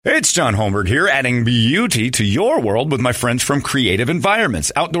It's John Holmberg here, adding beauty to your world with my friends from Creative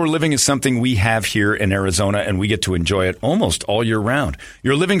Environments. Outdoor living is something we have here in Arizona, and we get to enjoy it almost all year round.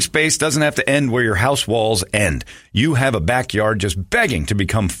 Your living space doesn't have to end where your house walls end. You have a backyard just begging to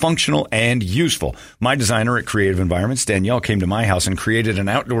become functional and useful. My designer at Creative Environments, Danielle, came to my house and created an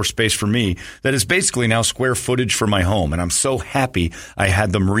outdoor space for me that is basically now square footage for my home, and I'm so happy I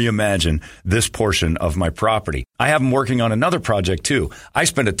had them reimagine this portion of my property. I have them working on another project, too. I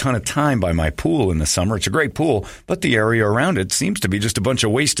spend a ton of time by my pool in the summer. It's a great pool, but the area around it seems to be just a bunch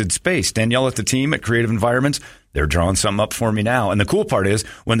of wasted space. Danielle at the team at Creative Environments, they're drawing something up for me now. And the cool part is,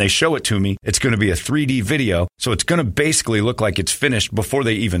 when they show it to me, it's going to be a 3D video, so it's going to basically look like it's finished before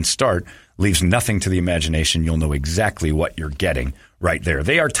they even start. Leaves nothing to the imagination. You'll know exactly what you're getting right there.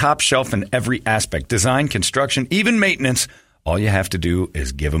 They are top shelf in every aspect. Design, construction, even maintenance. All you have to do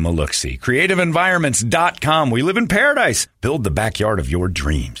is give them a look-see. CreativeEnvironments.com. We live in paradise. Build the backyard of your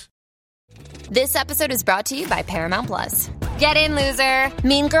dreams. This episode is brought to you by Paramount Plus. Get in, loser!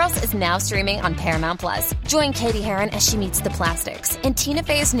 Mean Girls is now streaming on Paramount Plus. Join Katie Heron as she meets the plastics in Tina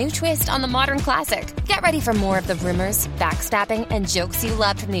Fey's new twist on the modern classic. Get ready for more of the rumors, backstabbing, and jokes you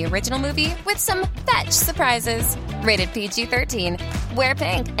loved from the original movie with some fetch surprises. Rated PG-13. Wear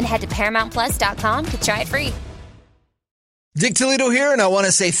pink and head to ParamountPlus.com to try it free. Dick Toledo here, and I want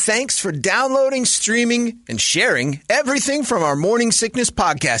to say thanks for downloading, streaming, and sharing everything from our Morning Sickness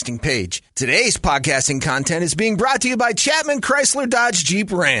podcasting page. Today's podcasting content is being brought to you by Chapman Chrysler Dodge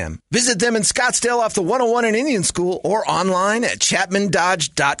Jeep Ram. Visit them in Scottsdale off the 101 in Indian School or online at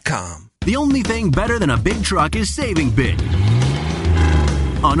ChapmanDodge.com. The only thing better than a big truck is saving big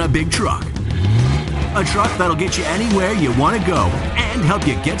on a big truck. A truck that'll get you anywhere you want to go and help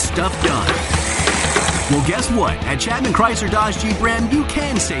you get stuff done. Well, guess what? At Chapman Chrysler Dodge Jeep Ram, you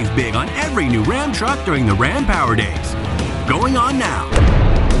can save big on every new Ram truck during the Ram Power Days. Going on now.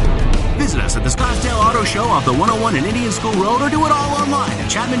 Visit us at the Scottsdale Auto Show off the 101 and Indian School Road, or do it all online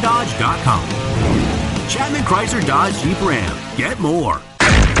at ChapmanDodge.com. Chapman Chrysler Dodge Jeep Ram. Get more.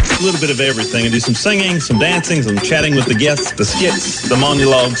 A little bit of everything. I do some singing, some dancing, some chatting with the guests, the skits, the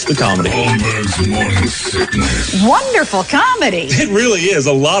monologues, the comedy. Holmberg's Morning Sickness. Wonderful comedy. It really is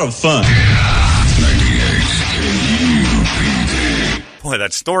a lot of fun. Boy,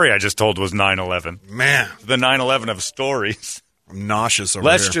 that story I just told was 9/11. Man. The 9/11 of stories. I'm nauseous over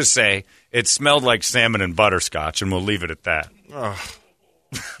Let's here. just say it smelled like salmon and butterscotch, and we'll leave it at that.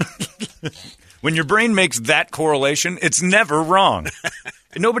 When your brain makes that correlation, it's never wrong.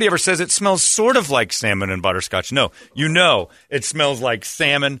 Nobody ever says it smells sort of like salmon and butterscotch. No, you know it smells like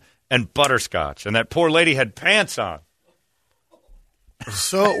salmon and butterscotch. And that poor lady had pants on.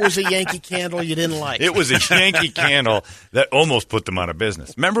 So it was a Yankee Candle you didn't like. It was a Yankee Candle that almost put them out of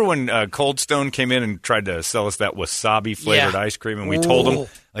business. Remember when Cold Stone came in and tried to sell us that wasabi-flavored ice cream, and we told them,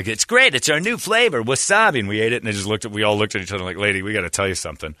 like, it's great, it's our new flavor, wasabi, and we ate it, and we all looked at each other like, lady, we got to tell you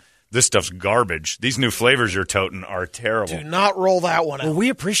something. This stuff's garbage. These new flavors you're toting are terrible. Do not roll that one out. Well, we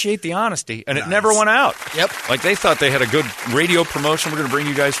appreciate the honesty, and it never went out. Yep. Like, they thought they had a good radio promotion. We're going to bring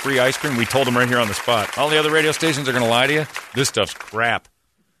you guys free ice cream. We told them right here on the spot. All the other radio stations are going to lie to you. This stuff's crap.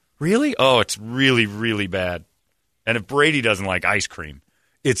 Really? Oh, it's really, really bad. And if Brady doesn't like ice cream,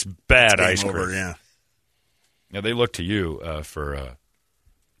 it's bad ice cream. Over, yeah. Now, they look to you for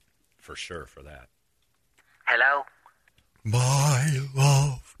sure for that. Hello? My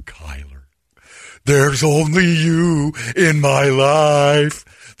love, Kyler. There's only you in my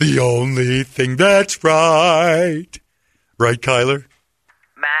life. The only thing that's right. Right, Kyler?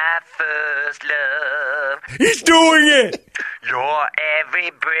 My first love. He's doing it! You're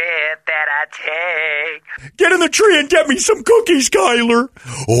every breath that I take. Get in the tree and get me some cookies, Kyler.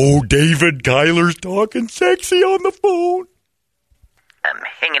 Oh, David, Kyler's talking sexy on the phone. I'm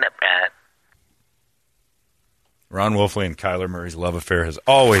hanging up, right? Ron Wolfley and Kyler Murray's love affair has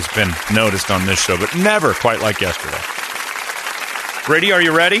always been noticed on this show, but never quite like yesterday. Brady, are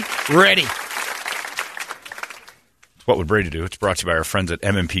you ready? Ready. What would Brady do? It's brought to you by our friends at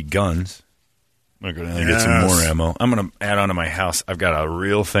M&P Guns. I'm going to go down and get some more ammo. I'm going to add on to my house. I've got a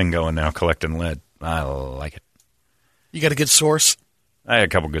real thing going now, collecting lead. I like it. You got a good source? I had a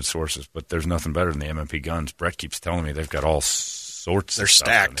couple good sources, but there's nothing better than the M&P Guns. Brett keeps telling me they've got all sorts of stuff.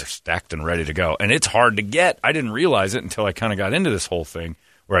 Stacked. They're stacked and ready to go. And it's hard to get. I didn't realize it until I kind of got into this whole thing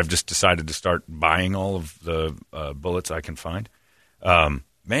where I've just decided to start buying all of the bullets I can find.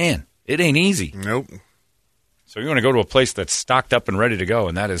 Man, it ain't easy. Nope. So you're going to go to a place that's stocked up and ready to go,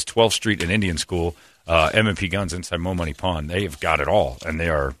 and that is 12th Street in Indian School, M&P Guns inside Mo Money Pond. They've got it all, and they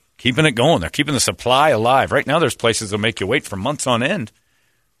are keeping it going. They're keeping the supply alive. Right now there's places that make you wait for months on end.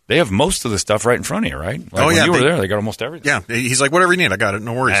 They have most of the stuff right in front of you, right? Like when you were there, they got almost everything. Yeah, he's like, whatever you need, I got it.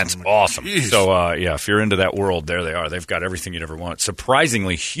 No worries. That's awesome. Jeez. So, if you're into that world, there they are. They've got everything you'd ever want.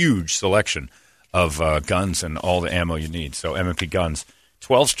 Surprisingly huge selection of guns and all the ammo you need. So, M&P Guns,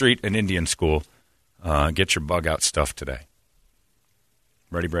 12th Street and Indian School. Get your bug-out stuff today.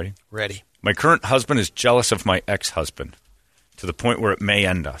 Ready, Brady? Ready. My current husband is jealous of my ex-husband to the point where it may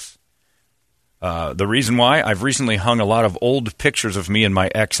end us. The reason why, I've recently hung a lot of old pictures of me and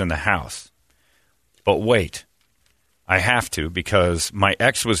my ex in the house. But wait, I have to because my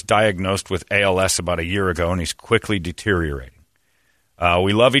ex was diagnosed with ALS about a year ago, and he's quickly deteriorating.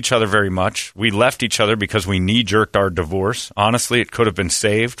 We love each other very much. We left each other because we knee-jerked our divorce. Honestly, it could have been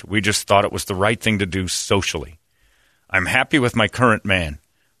saved. We just thought it was the right thing to do socially. I'm happy with my current man,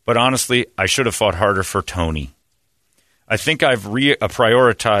 but honestly, I should have fought harder for Tony. I think I've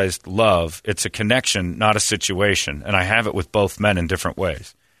prioritized love. It's a connection, not a situation, and I have it with both men in different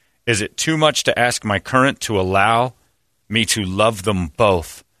ways. Is it too much to ask my current to allow me to love them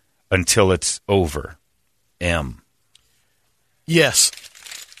both until it's over? M. Yes.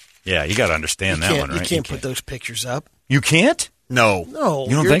 Yeah, you got to understand that one, right? You can't put those pictures up. You can't? No.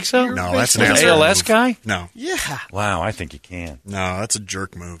 You don't think so? No, that's an ALS guy? No. Yeah. Wow, I think you can. No, that's a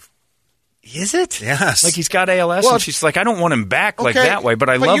jerk move. Is it? Yes. Like he's got ALS, and she's like, I don't want him back like that way, but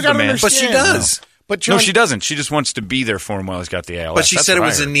I love the man. But she does. No. But John, no, she doesn't. She just wants to be there for him while he's got the ALS. But she said it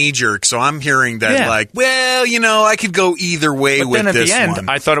was a knee jerk, so I'm hearing that I could go either way with this one. But then at the end,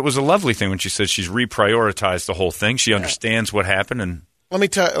 I thought it was a lovely thing when she said she's reprioritized the whole thing. She understands what happened. And let me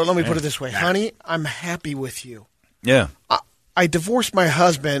put it this way. Honey, I'm happy with you. Yeah. I divorced my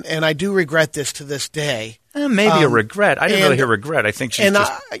husband, and I do regret this to this day. Maybe a regret. I didn't really hear regret. I think she's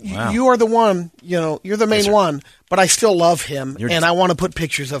you are the one, you're the main one, but I still love him, and I want to put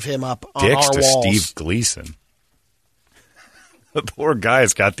pictures of him up on our walls. Dicks to Steve Gleason. The poor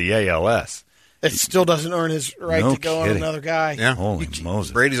guy's got the ALS. It still doesn't earn his right to go on another guy. Yeah. Holy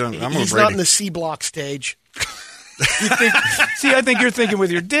Moses. Brady's on. He's not in the C block stage. I think you're thinking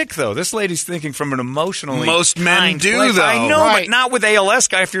with your dick, though. This lady's thinking from an emotionally Most men do, place. though. I know, but not with ALS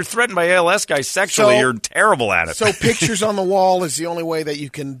guy. If you're threatened by ALS guy sexually, you're terrible at it. So pictures on the wall is the only way that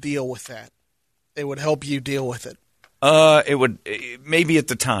you can deal with that. It would help you deal with it. It would maybe at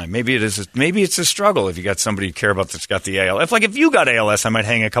the time. Maybe it's a struggle if you got somebody you care about that's got the ALS. If you got ALS, I might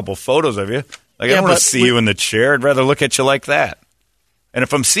hang a couple photos of you. I don't want to see you in the chair. I'd rather look at you like that. And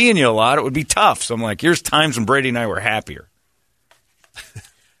if I'm seeing you a lot, it would be tough. So I'm like, here's times when Brady and I were happier.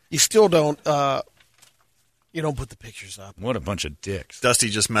 You still don't. You don't put the pictures up. What a bunch of dicks. Dusty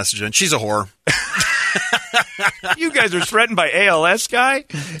just messaged in. She's a whore. You guys are threatened by ALS guy?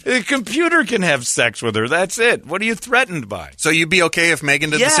 The computer can have sex with her. That's it. What are you threatened by? So you'd be okay if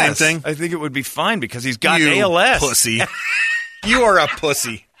Megan did the same thing? I think it would be fine because he's got ALS. Pussy. You are a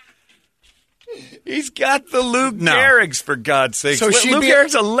pussy. He's got the Lou Gehrig's, for God's sake. So Lou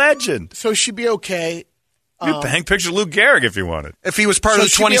Gehrig's a legend. So she'd be okay. You'd hang pictures of Lou Gehrig if you wanted. If he was part of the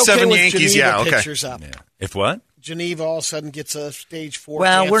 27 Yankees, Geneva pictures up. Yeah. If what? Geneva all of a sudden gets a stage 4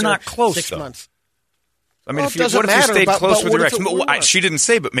 Well, cancer, we're not close, 6 though. months. I mean, what if you stayed close with your ex? She didn't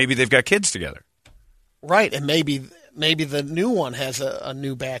say, but maybe they've got kids together. Right, and maybe the new one has a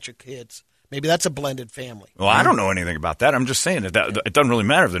new batch of kids. Maybe that's a blended family. Well, I don't know anything about that. I'm just saying that it doesn't really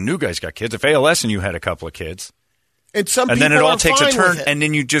matter if the new guy's got kids. If ALS and you had a couple of kids, and then it all takes a turn, and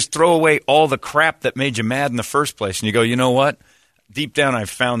then you just throw away all the crap that made you mad in the first place, and you go, you know what? Deep down, I've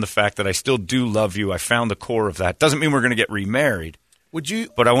found the fact that I still do love you. I found the core of that. Doesn't mean we're going to get remarried. Would you?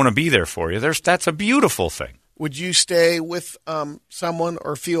 But I want to be there for you. That's a beautiful thing. Would you stay with someone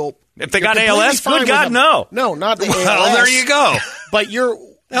or feel if they got ALS? Good God, no. No, not the ALS. Well, there you go. But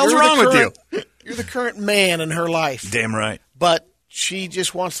hell's wrong with you? You're the current man in her life. Damn right. But she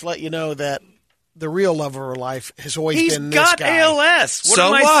just wants to let you know that the real love of her life has always been this guy. He's got ALS. What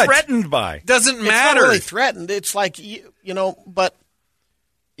am I threatened by? Doesn't matter. It's not really threatened. It's like, but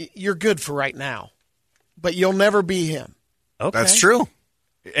you're good for right now. But you'll never be him. Okay. That's true.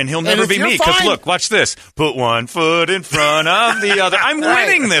 And he'll never be me. Because look, watch this. Put one foot in front of the other. I'm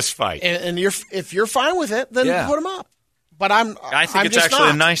winning this fight. And if you're fine with it, then put him up. But I think it's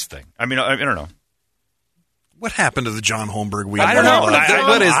actually a nice thing. I mean, I don't know. What happened to the John Holmberg week? I don't know.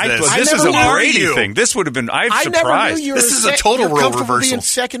 What is this? This is a Brady thing. This would have been. I'm surprised. This is a total role reversal. Being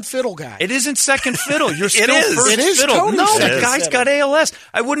second fiddle guy. It isn't second fiddle. You're still first it is fiddle. Totally no, that guy's got ALS.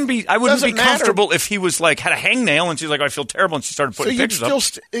 I wouldn't be comfortable if he was like had a hangnail and she's like, I feel terrible, and she started putting pictures up.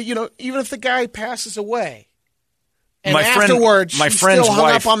 Even if the guy passes away, and my afterwards my she's friend's still hung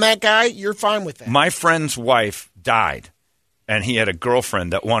wife, up on that guy, you're fine with that. My friend's wife died, and he had a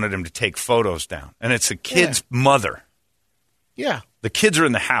girlfriend that wanted him to take photos down, and it's a kid's mother. Yeah. The kids are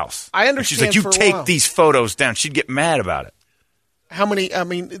in the house. I And she's understand like, you for a take while. these photos down. She'd get mad about it. How many? I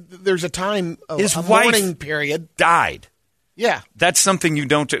mean, there's a time, His a wife mourning period. died. Yeah. That's something you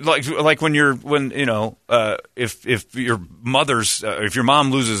don't do. Like when if your mother's if your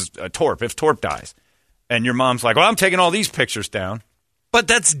mom loses Torp, if Torp dies, and your mom's like, well, I'm taking all these pictures down. But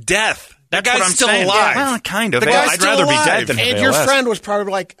that's death. That That's what guy's I'm still saying. alive. Well, kind of. The guy's I'd still rather alive. be dead than And have your ALS. friend was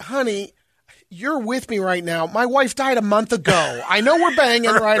probably like, honey, you're with me right now. My wife died a month ago. I know we're banging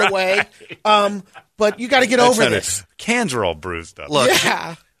right away, but you got to get That's over not this. it. Cans are all bruised up. Look,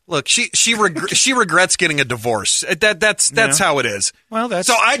 Yeah. look, she regrets getting a divorce. That's Yeah. how it is. Well, that's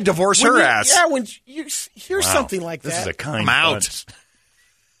so I'd divorce When her you- ass. Yeah, when you hear Wow. something like This that. is a kind I'm out. bunch.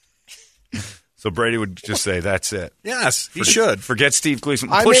 So Brady would just say, "That's it." Yes, he should. Forget Steve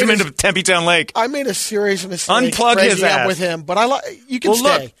Gleason. I Push made him a- into Tempe-Town Lake. I made a serious mistake. Unplug his breaking up ass. with him, but you can Well,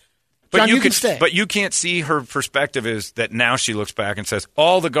 stay. look, But John, you can can stay. But you can't see her perspective is that now she looks back and says,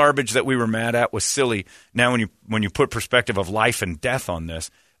 all the garbage that we were mad at was silly. Now when you put perspective of life and death on this,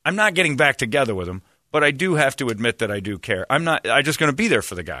 I'm not getting back together with him, but I do have to admit that I do care. I'm just going to be there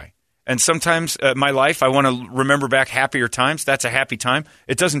for the guy. And sometimes my life, I want to remember back happier times. That's a happy time.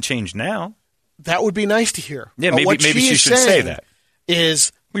 It doesn't change now. That would be nice to hear. Yeah, But maybe what she is should say saying that.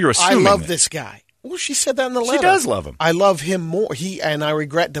 Is Well, you're I assuming love that. this guy. Well, she said that in the letter. She does love him. I love him more. And I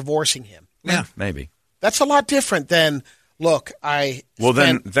regret divorcing him. Yeah, maybe. That's a lot different than look. I Well,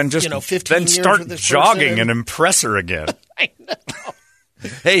 spent, then just 15 then years start with this jogging person and impress her again. I know.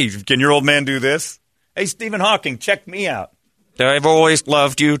 Hey, can your old man do this? Hey, Stephen Hawking, check me out. I've always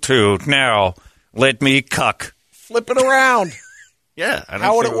loved you too. Now let me cuck. Flip it around. Yeah. I don't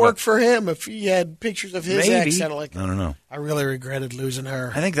How would think it work for him if he had pictures of his Maybe. ex? And like, I don't know. I really regretted losing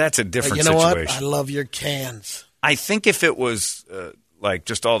her. I think that's a But different you know situation. what? I love your cans. I think if it was like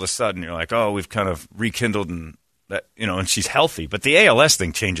just all of a sudden you're like, oh, we've kind of rekindled and that and she's healthy, but the ALS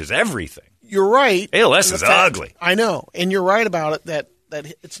thing changes everything. You're right. ALS in the is fact- ugly. I know, and you're right about it. That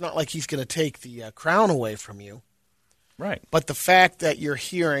it's not like he's going to take the crown away from you. Right. But the fact that you're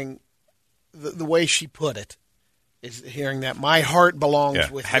hearing the way she put it is hearing that my heart belongs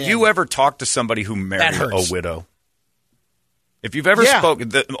with Have him. you ever talked to somebody who married hurts. a widow? If you've ever Yeah.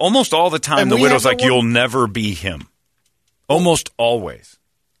 spoken, almost all the time And the we widow's have the like, you'll never be him. Almost always.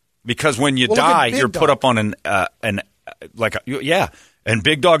 Because when you Well, look at die, Big you're put Dog. up on and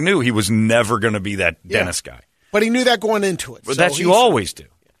Big Dog knew he was never going to be that Dennis guy. But he knew that going into it. But so that's you he's- always do.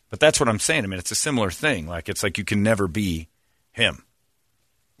 But that's what I'm saying. I mean, it's a similar thing. Like it's like you can never be him.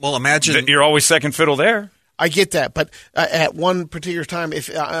 Well, imagine You're always second fiddle there. I get that, but at one particular time, if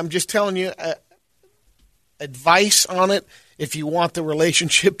I'm just telling you advice on it, if you want the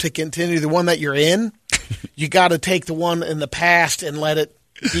relationship to continue, the one that you're in, you got to take the one in the past and let it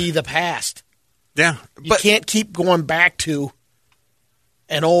be the past. Yeah, You can't keep going back to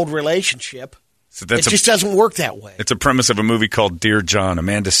an old relationship. So It just doesn't work that way. It's a premise of a movie called Dear John.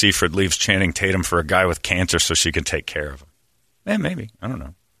 Amanda Seyfried leaves Channing Tatum for a guy with cancer so she can take care of him. Maybe. I don't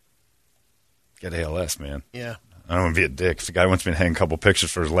know. Get ALS, man. Yeah. I don't want to be a dick. If the guy wants me to hang a couple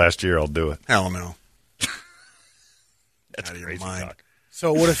pictures for his last year, I'll do it. Hell no. That's crazy talk.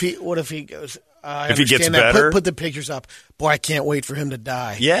 So what if he goes? I If he gets understand that. better? Put the pictures up. Boy, I can't wait for him to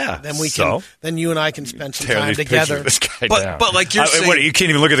die. Yeah, Then we so? can. Then you and I can spend some Tear time these pictures together. of this guy But- down. but like you're saying- what, you can't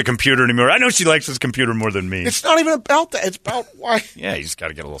even look at the computer anymore. I know she likes his computer more than me. It's not even about that. It's about why. Yeah, you just got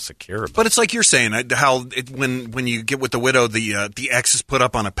to get a little secure. But it's like you're saying how when you get with the widow, the ex is put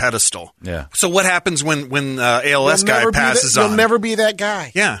up on a pedestal. Yeah. So what happens when ALS You'll guy never be passes that, on? You'll never be that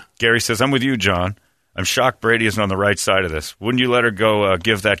guy. Yeah. Gary says, I'm with you, John. I'm shocked Brady isn't on the right side of this. Wouldn't you let her go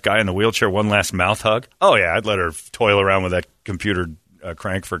give that guy in the wheelchair one last mouth hug? Oh, yeah, I'd let her toil around with that computer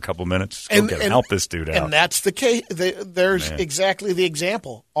crank for a couple minutes. Go help this dude out. And that's the case. There's Man. exactly the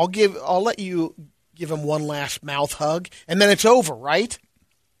example. I'll let you give him one last mouth hug, and then it's over, right?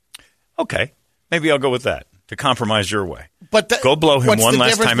 Okay, maybe I'll go with that to compromise your way. But Go blow him what's one the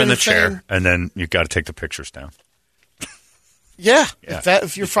last difference time in the between chair, saying- and then you've got to take the pictures down. Yeah, Yeah.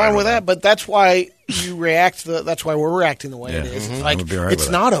 if you're fine with that. But that's why you react. That's why we're reacting the way it Yeah. is. Mhm. It's I like would be all right it's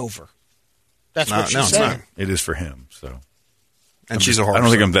with not over. That's what she's no, it's saying. not. It is for him. So, And she's a horse. I don't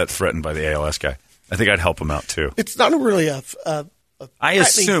think I'm that threatened by the ALS guy. I think I'd help him out too. It's not really a I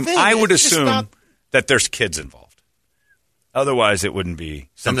threatening thing. I would It's just assume not- that there's kids involved. Otherwise, it wouldn't be And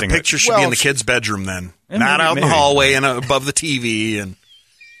something. the picture should Well, be in the it's- kid's bedroom then, Yeah, not maybe- out in maybe. the hallway and above the TV. And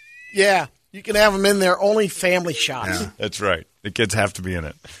Yeah, you can have them in there. Only family shots. That's right. The kids have to be in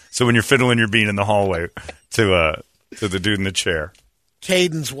it. So when you're fiddling your bean in the hallway to the dude in the chair,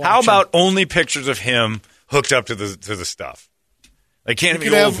 Caden's watching. how about only pictures of him hooked up to the stuff? I can't You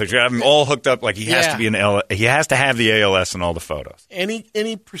even can old have- picture. I have him all hooked up like he has Yeah. to be he has to have the ALS in all the photos.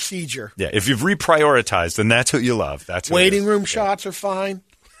 Any procedure. Yeah, if you've reprioritized, then that's what you love. That's who it Waiting is. room shots are fine.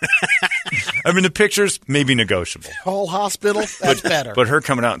 I mean, the pictures maybe negotiable, Whole hospital, that's better. but her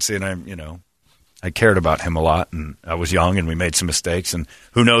coming out and saying, I cared about him a lot, and I was young, and we made some mistakes, and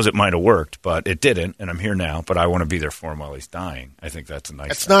who knows, it might have worked, but it didn't, and I'm here now. But I want to be there for him while he's dying. I think that's a nice.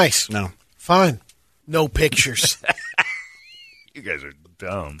 That's thing. nice. No. Fine. No pictures. You guys are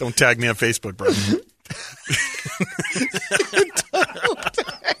dumb. Don't tag me on Facebook, bro.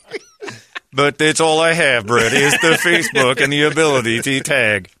 But it's all I have, Brett, is the Facebook and the ability to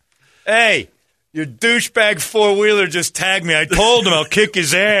tag. Hey, your douchebag four-wheeler just tagged me. I told him I'll kick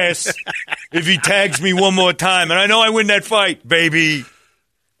his ass if he tags me one more time. And I know I win that fight, baby.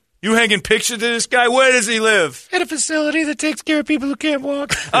 You hanging pictures of this guy? Where does he live? At a facility that takes care of people who can't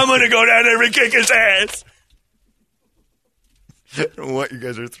walk. I'm going to go down there and kick his ass. I don't know what you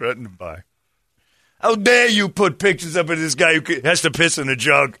guys are threatened by. How dare you put pictures up of this guy who has to piss in a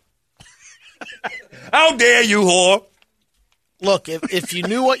jug? How dare you, whore? Look, if you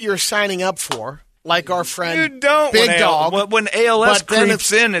knew what you're signing up for, like our friend You don't. Big when Dog. When ALS but then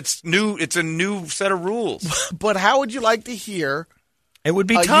creeps in, it's new. It's a new set of rules. But how would you like to hear It would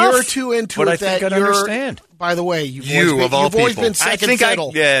be a tough. year or two into but it I think that I'd you're, understand. By the way, you've You, of all always people. been I second think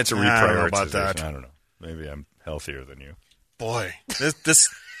fiddle. it's a I don't know reprioritization. about that. I don't know. Maybe I'm healthier than you. Boy, this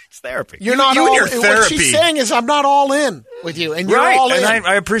It's therapy. You're not you and all your What therapy. she's saying is I'm not all in with you, and you're Right, all in. and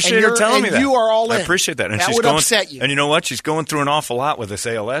I appreciate And her you're- telling me and that. you are all in. I appreciate that. And that she's would going, upset you. And you know what? She's going through an awful lot with this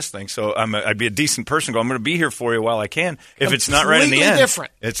ALS thing. So I'd be a decent person. I'm going to be here for you while I can. If it's not right in the Completely end,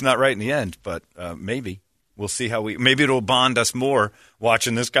 different. it's not right in the end. But maybe we'll see how maybe it'll bond us more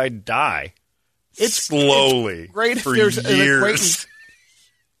watching this guy die. Slowly, it's great if for there's an years.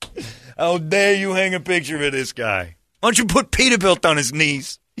 How dare you hang a picture of this guy? Why don't you put Peterbilt on his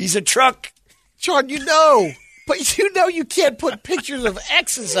knees? He's a truck. Sean, you know, but you know you can't put pictures of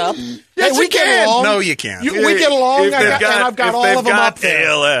X's up. Yes, hey, we you get can. along. No, you can't. We get along. If And they've I've got if all they've of them got up there.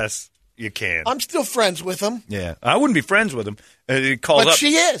 ALS, you can. I'm still friends with them. Yeah, I wouldn't be friends with him. He calls But up.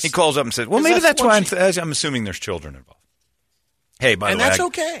 she is. He calls up and says, "Well, 'Cause maybe that's that's why what I'm assuming there's children involved." Hey, by And the way, that's I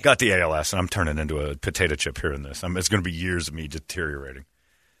okay. got the ALS, and I'm turning into a potato chip here in this. It's going to be years of me deteriorating.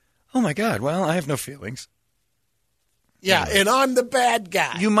 Oh my God! Well, I have no feelings. Yeah, and I'm the bad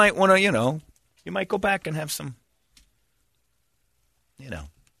guy. You might want to, you might go back and have some,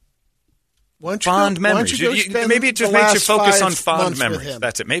 Why don't you fond go- why don't memories. you go spend Maybe it just the makes you last focus 5 on fond months with memories. him?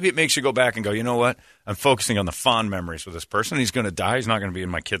 That's it. Maybe it makes you go back and go, you know what? I'm focusing on the fond memories with this person. He's going to die. He's not going to be in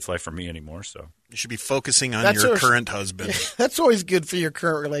my kid's life for me anymore. So You should be focusing on That's your our- current husband. That's always good for your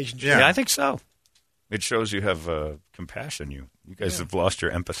current relationship. yeah, I think so. It shows you have compassion. You guys have lost your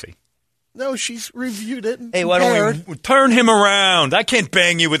empathy. No, she's reviewed it. And Hey, why don't we turn him around? I can't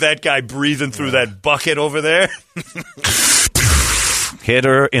bang you with that guy breathing through that bucket over there. Hit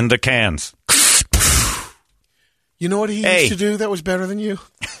her in the cans. You know what he Hey. used to do that was better than you?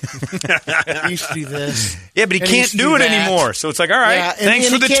 He used to do this. Yeah, but he And can't used to do it that. anymore. So it's like, all right, Yeah, and, thanks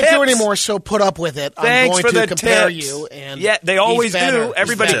and for the he can't tips. do it anymore, so put up with it. I'm Thanks going for to the compare tips. you. And Yeah, they he's always better. do. He's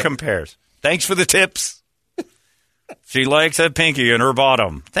Everybody better. compares. Thanks for the tips. She likes a pinky in her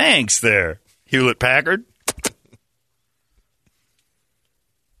bottom. Thanks there, Hewlett Packard.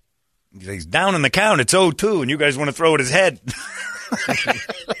 He's down in the count. It's 0-2, and you guys want to throw at his head.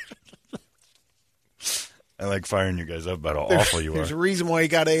 I like firing you guys up about how awful you There's a are. reason why you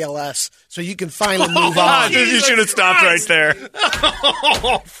got ALS, so you can finally move on. You should have stopped right there.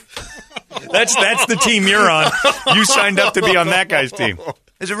 That's the team you're on. You signed up to be on that guy's team.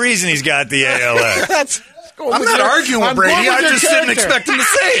 There's a reason he's got the ALS. That's going I'm with not your- arguing with I'm Brady. going with I your just didn't character. expect him to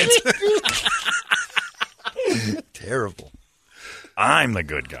say it. Terrible. I'm the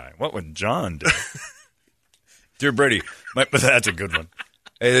good guy. What would John do? Dear Brady, but that's a good one.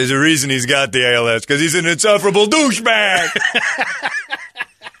 Hey, there's a reason he's got the ALS, because he's an insufferable douchebag.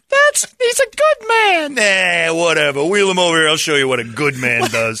 He's a good man. Nah, whatever. Wheel him over here. I'll show you what a good man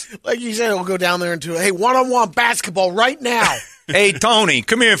does. Like you said, we'll go down there into one-on-one basketball right now. Hey, Tony,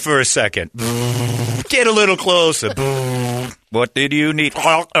 come here for a second. Get a little closer. What did you need?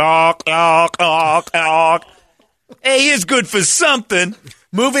 Hey, he's good for something.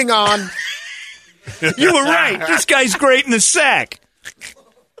 Moving on. You were right. This guy's great in the sack.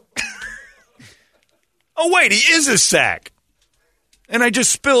 Oh, wait, he is a sack. And I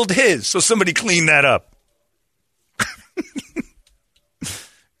just spilled his, so somebody clean that up.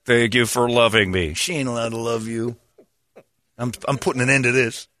 Thank you for loving me. She ain't allowed to love you. I'm putting an end to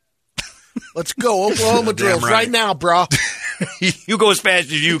this. Let's go. Oklahoma drills right now, bro. You go as fast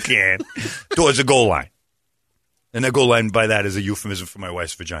as you can towards the goal line. And they'll go by that as a euphemism for my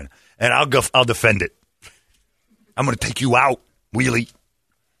wife's vagina. And I'll defend it. I'm going to take you out, wheelie.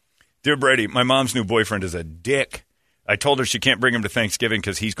 Dear Brady, my mom's new boyfriend is a dick. I told her she can't bring him to Thanksgiving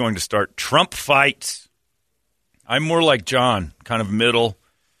because he's going to start Trump fights. I'm more like John, kind of middle,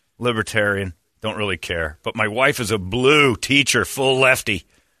 libertarian, don't really care. But my wife is a blue teacher, full lefty.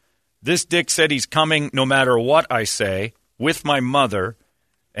 This dick said he's coming no matter what I say with my mother,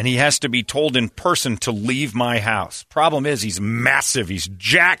 and he has to be told in person to leave my house. Problem is, he's massive, he's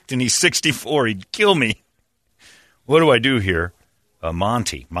jacked, and he's 64. He'd kill me. What do I do here?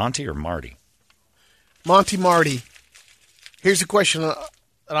 Monty or Marty? Marty. Here's a question that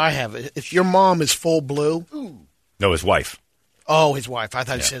I have. If your mom is full blue. No, his wife. Oh, his wife. I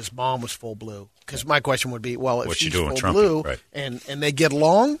thought he said his mom was full blue. Because my question would be, well, if What's she's she doing full with blue right. and they get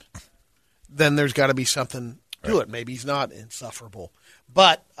along, then there's got to be something to it. Maybe he's not insufferable.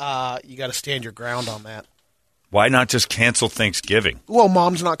 But you got to stand your ground on that. Why not just cancel Thanksgiving? Well,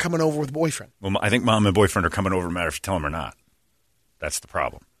 mom's not coming over with boyfriend. Well, I think mom and boyfriend are coming over no matter if you tell them or not. That's the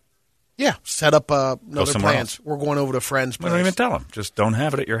problem. Yeah, set up another somewhere plans. else. We're going over to a friend's place. Don't even tell them. Just don't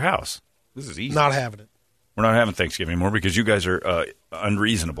have it at your house. This is easy. Not having it. We're not having Thanksgiving anymore because you guys are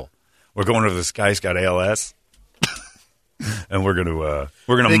unreasonable. We're going over to this guy's got ALS, and we're gonna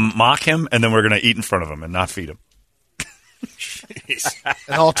mock him, and then we're gonna eat in front of him and not feed him.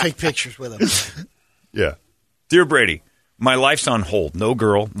 And I'll take pictures with him. Yeah. Dear Brady, my life's on hold. No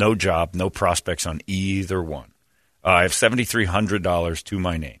girl, no job, no prospects on either one. I have $7,300 to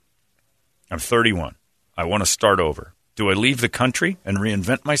my name. I'm 31. I want to start over. Do I leave the country and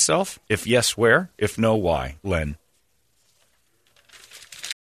reinvent myself? If yes, where? If no, why? Len.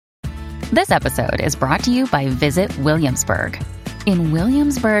 This episode is brought to you by Visit Williamsburg. In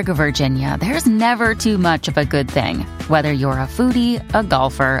Williamsburg, Virginia, there's never too much of a good thing. Whether you're a foodie, a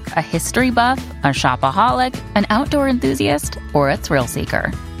golfer, a history buff, a shopaholic, an outdoor enthusiast, or a thrill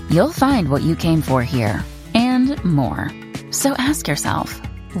seeker, you'll find what you came for here and more. So ask yourself,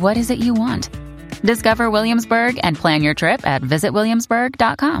 what is it you want? Discover Williamsburg and plan your trip at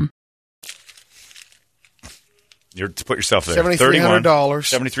visitwilliamsburg.com. You're to put yourself there. $7,300.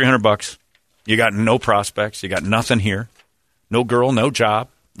 $7,300. You got no prospects. You got nothing here. No girl, no job.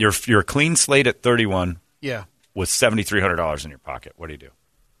 You're a clean slate at 31. Yeah. With $7,300 in your pocket. What do you do?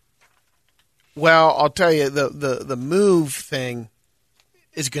 Well, I'll tell you, the move thing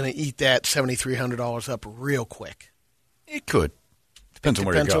is going to eat that $7,300 up real quick. It could. Depends on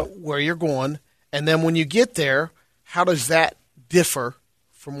where you go. Depends on where you're going. And then when you get there, how does that differ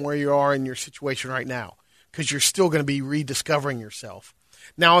from where you are in your situation right now? Because you're still going to be rediscovering yourself.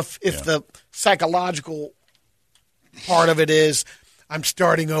 Now, if the psychological part of it is I'm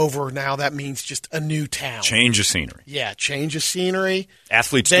starting over now, that means just a new town. Change of scenery. Yeah, change of scenery.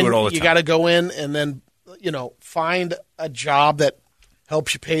 Athletes do it all the time. You got to go in and then, find a job that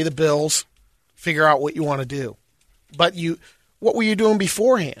helps you pay the bills, figure out what you want to do. But what were you doing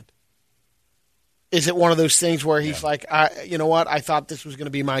beforehand? Is it one of those things where he's like, you know what? I thought this was going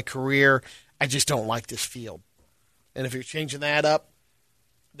to be my career. I just don't like this field. And if you're changing that up,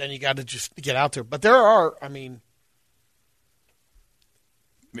 then you got to just get out there. But there are,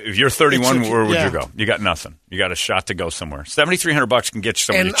 if you're 31, where would you go? You got nothing. You got a shot to go somewhere. $7,300 can get you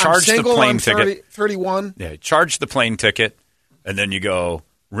somewhere. And you charge I'm single, the plane I'm 30, ticket. 31. Yeah, charge the plane ticket, and then you go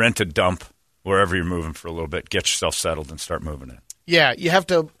rent a dump wherever you're moving for a little bit. Get yourself settled and start moving in. Yeah, you have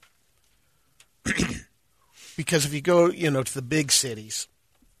to. Because if you go, to the big cities,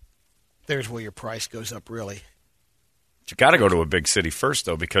 there's where your price goes up really. You got to go to a big city first,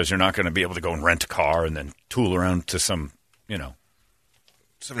 though, because you're not going to be able to go and rent a car and then tool around to some, $7,300,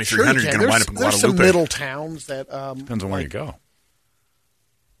 Sure you're going to wind up in Guadalupe. There's some middle towns that. Depends on where you go.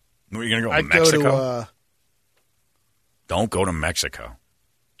 Where are you going to go? I'd Mexico? go to Don't go to Mexico.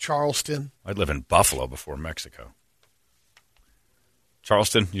 Charleston. I'd live in Buffalo before Mexico.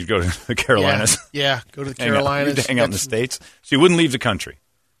 Charleston, you'd go to the Carolinas. Yeah, go to the Carolinas. You'd hang out in the States. So you wouldn't leave the country.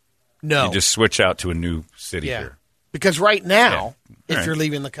 No. You just switch out to a new city here. Because right now, if you're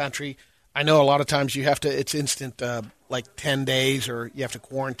leaving the country, I know a lot of times it's instant, like 10 days, or you have to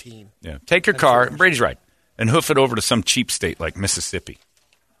quarantine. Yeah. Take your car, Brady's right, and hoof it over to some cheap state like Mississippi.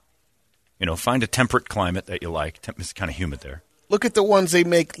 Find a temperate climate that you like. It's kind of humid there. Look at the ones they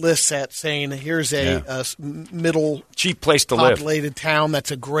make lists at saying, here's a middle cheap place to live. Populated town that's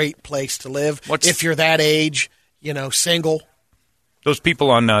a great place to live. If you're that age, single. Those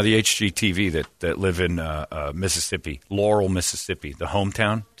people on the HGTV that live in Mississippi, Laurel, Mississippi, the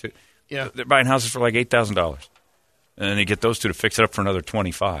hometown, they're buying houses for like $8,000. And then they get those two to fix it up for another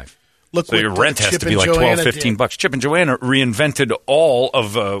 $25,000. So your rent has to be like $12, $15. Chip and Joanna reinvented all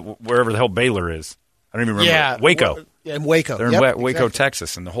of wherever the hell Baylor is. I don't even remember. Yeah. Waco. In Waco. They're in Waco, exactly.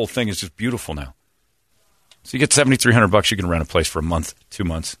 Texas, and the whole thing is just beautiful now. So you get $7,300, you can rent a place for a month, 2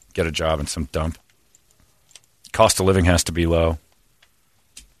 months, get a job in some dump. Cost of living has to be low.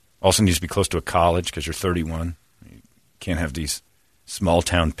 Also needs to be close to a college because you're 31. You can't have these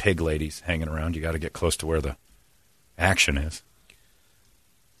small-town pig ladies hanging around. You got to get close to where the action is.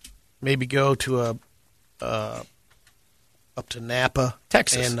 Maybe go to up to Napa,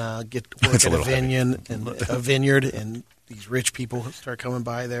 Texas, and get work at a vineyard, and these rich people start coming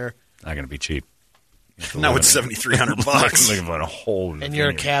by there. Not going to be cheap. Now it's $7,300. Looking for a whole and you're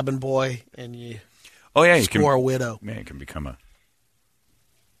a cabin boy, and you you score a widow. Man, you can become a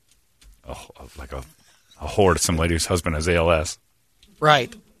whore to some lady whose husband has ALS.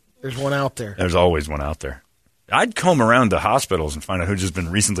 Right. There's one out there. There's always one out there. I'd comb around to hospitals and find out who's just been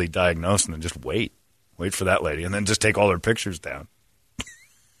recently diagnosed and then just wait for that lady, and then just take all her pictures down.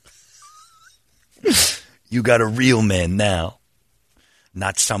 You got a real man now,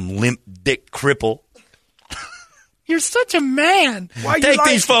 not some limp dick cripple. You're such a man. Why you take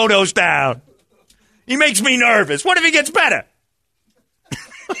these photos down. He makes me nervous. What if he gets better?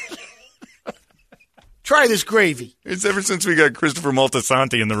 Try this gravy. It's ever since we got Christopher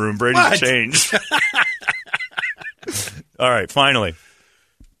Moltisanti in the room, Brady's changed. All right, finally.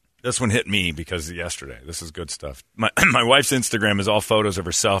 This one hit me because of yesterday. This is good stuff. My wife's Instagram is all photos of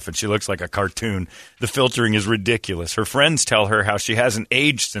herself, and she looks like a cartoon. The filtering is ridiculous. Her friends tell her how she hasn't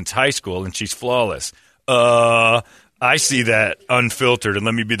aged since high school, and she's flawless. I see that unfiltered, and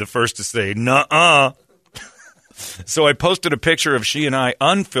let me be the first to say, nuh-uh. So I posted a picture of she and I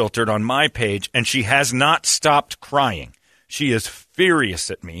unfiltered on my page, and she has not stopped crying. She is furious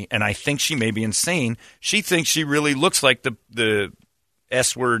at me, and I think she may be insane. She thinks she really looks like the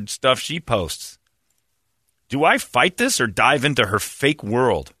S-word stuff she posts. Do I fight this or dive into her fake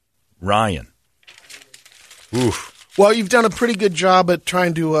world? Ryan. Oof. Well, you've done a pretty good job at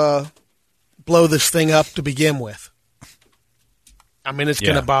trying to blow this thing up to begin with. I mean, it's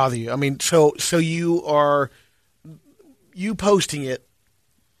going to bother you. I mean, so you posting it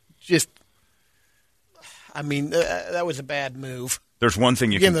just, I mean, that was a bad move. There's one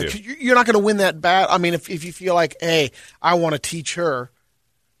thing you can do. You're not going to win that battle. I mean, if you feel like, hey, I want to teach her.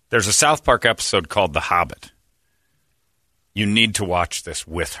 There's a South Park episode called The Hobbit. You need to watch this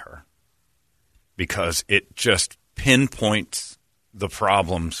with her because it just pinpoints the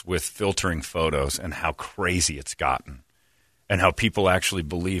problems with filtering photos and how crazy it's gotten and how people actually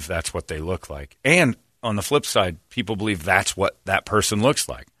believe that's what they look like. And on the flip side, people believe that's what that person looks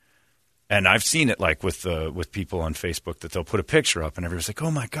like. And I've seen it like with people on Facebook that they'll put a picture up and everyone's like,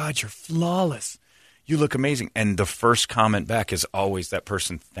 oh, my God, you're flawless. You look amazing. And the first comment back is always that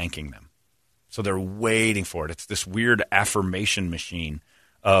person thanking them. So they're waiting for it. It's this weird affirmation machine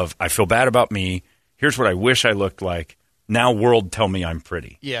of I feel bad about me. Here's what I wish I looked like. Now world tell me I'm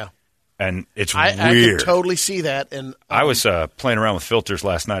pretty. Yeah. And it's weird. I can totally see that. And I was playing around with filters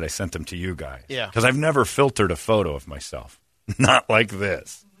last night. I sent them to you guys. Yeah. Because I've never filtered a photo of myself. Not like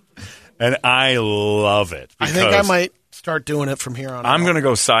this. And I love it. I think I might start doing it from here on out. I'm going to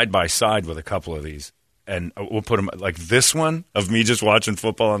go side by side with a couple of these. And we'll put them like this one of me just watching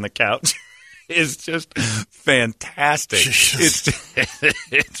football on the couch is just fantastic.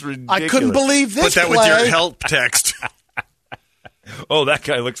 It's ridiculous. I couldn't believe this. Put that with your help text. Oh, that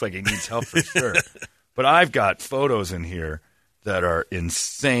guy looks like he needs help for sure. But I've got photos in here that are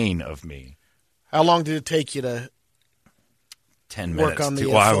insane of me. How long did it take you to 10 work minutes. on the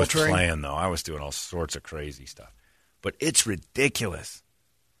Well, I was filtering? playing, though. I was doing all sorts of crazy stuff. But it's ridiculous.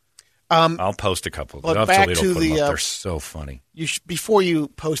 I'll post a couple. But I'll back put to them the, up. They're so funny. Before you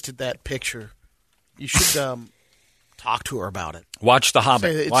posted that picture, you should talk to her about it. Watch The Say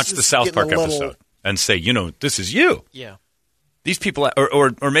Hobbit. it's Watch the just South getting Park a little- episode and say, this is you. Yeah. These people,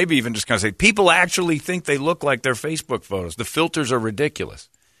 or maybe even just kind of say, people actually think they look like their Facebook photos. The filters are ridiculous.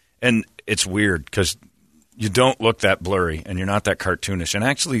 And it's weird because you don't look that blurry and you're not that cartoonish. And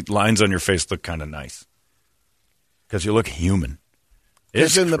actually, lines on your face look kind of nice because you look human.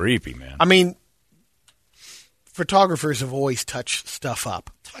 It's creepy, man. I mean, photographers have always touched stuff up.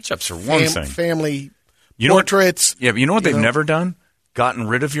 Touch-ups are one thing. Family know portraits. But you know what they've never done? Gotten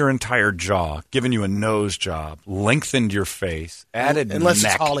rid of your entire jaw, given you a nose job, lengthened your face, added unless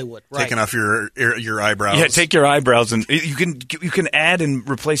neck. it's Hollywood, right? Taking off your eyebrows. Yeah, take your eyebrows and you can add and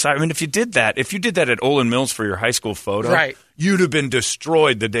replace. I mean, if you did that at Olin Mills for your high school photo, right, you'd have been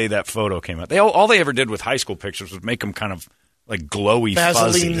destroyed the day that photo came out. All they ever did with high school pictures was make them kind of like glowy,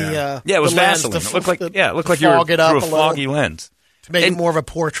 fuzzy. Vaseline, it was Vaseline. It looked like you were through a foggy lens to make it more of a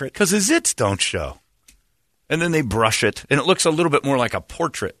portrait because the zits don't show. And then they brush it, and it looks a little bit more like a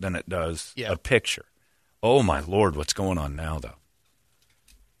portrait than it does a picture. Oh, my Lord, what's going on now, though?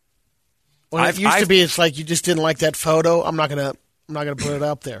 Well, it used to be, it's like you just didn't like that photo. I'm not gonna put it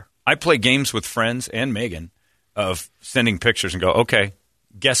up there. I play games with friends and Megan of sending pictures and go, okay,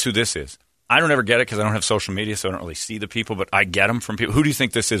 guess who this is? I don't ever get it because I don't have social media, so I don't really see the people, but I get them from people. Who do you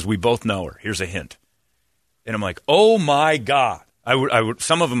think this is? We both know her. Here's a hint. And I'm like, oh, my God. I would.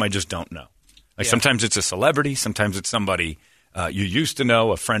 Some of them I just don't know. Like sometimes it's a celebrity. Sometimes it's somebody you used to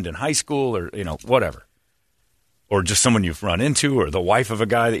know, a friend in high school or, whatever. Or just someone you've run into or the wife of a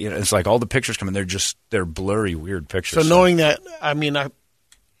guy that, it's like all the pictures come in. They're blurry, weird pictures. So knowing that, I mean,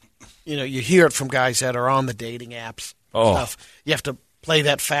 you hear it from guys that are on the dating apps. Stuff. You have to play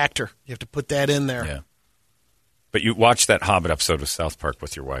that factor. You have to put that in there. Yeah. But you watch that Hobbit episode of South Park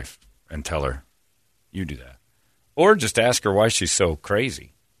with your wife and tell her you do that. Or just ask her why she's so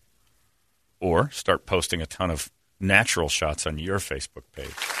crazy. Or start posting a ton of natural shots on your Facebook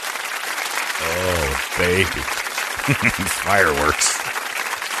page. Oh, baby. Fireworks.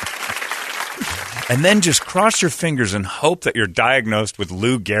 And then just cross your fingers and hope that you're diagnosed with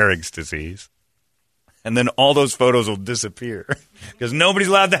Lou Gehrig's disease. And then all those photos will disappear. Because nobody's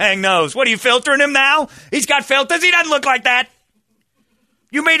allowed to hang those. What, are you filtering him now? He's got filters. He doesn't look like that.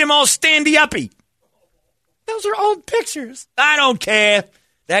 You made him all standy-uppy. Those are old pictures. I don't care.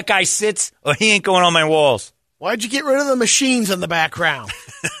 That guy sits, or he ain't going on my walls. Why'd you get rid of the machines in the background?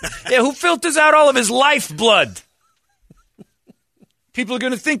 Yeah, who filters out all of his lifeblood? People are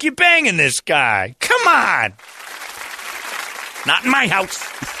going to think you're banging this guy. Come on. Not in my house.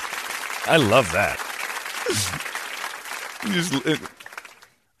 I love that.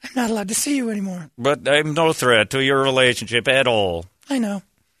 I'm not allowed to see you anymore. But I'm no threat to your relationship at all. I know.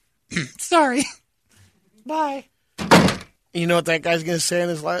 Sorry. Bye. You know what that guy's going to say in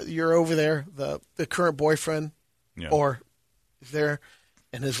his last? You're over there, the current boyfriend, or is there,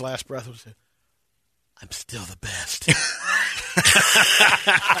 and his last breath was, I'm still the best.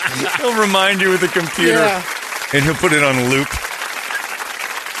 He'll remind you with the computer, and he'll put it on loop.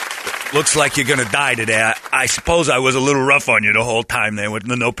 Looks like you're going to die today. I suppose I was a little rough on you the whole time there with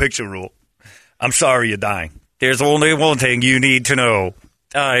the no-picture rule. I'm sorry you're dying. There's only one thing you need to know.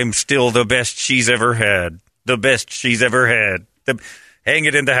 I'm still the best she's ever had. The best she's ever had. Hang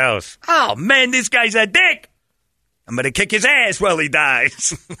it in the house. Oh, man, this guy's a dick. I'm going to kick his ass while he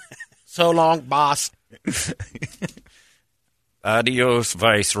dies. So long, boss. Adios,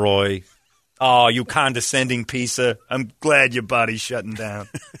 Viceroy. Oh, you condescending piece of... I'm glad your body's shutting down.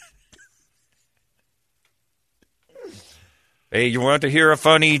 Hey, you want to hear a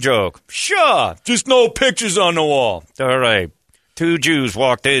funny joke? Sure. Just no pictures on the wall. All right. 2 Jews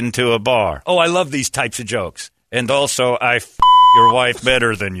walked into a bar. Oh, I love these types of jokes. And also, I your wife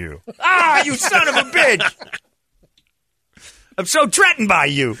better than you. Ah, you son of a bitch! I'm so threatened by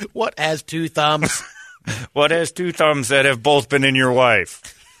you. What has 2 thumbs? What has 2 thumbs that have both been in your wife?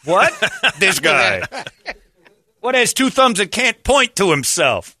 What? This guy. What has 2 thumbs that can't point to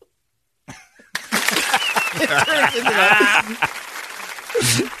himself?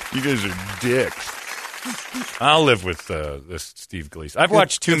 You guys are dicks. I'll live with this Steve Gleason. I've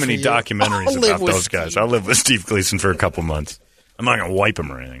watched too many documentaries about those guys. I'll live with Steve Gleason for a couple months. I'm not going to wipe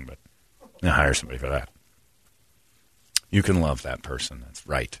him or anything, but I'll hire somebody for that. You can love that person. That's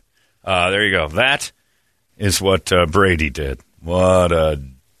right. There you go. That is what Brady did. What a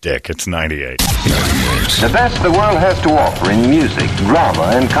dick. It's 98. The best the world has to offer in music,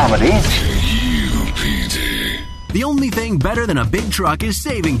 drama, and comedy. The only thing better than a big truck is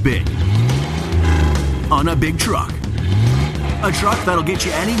saving big. On a big truck. A truck that'll get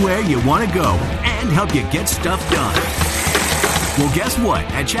you anywhere you want to go and help you get stuff done. Well, guess what?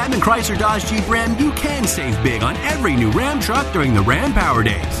 At Chapman Chrysler Dodge Jeep Ram, you can save big on every new Ram truck during the Ram Power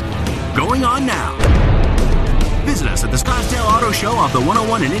Days. Going on now. Visit us at the Scottsdale Auto Show off the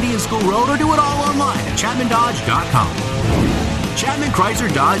 101 and Indian School Road, or do it all online at ChapmanDodge.com. Chapman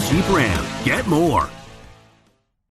Chrysler Dodge Jeep Ram. Get more.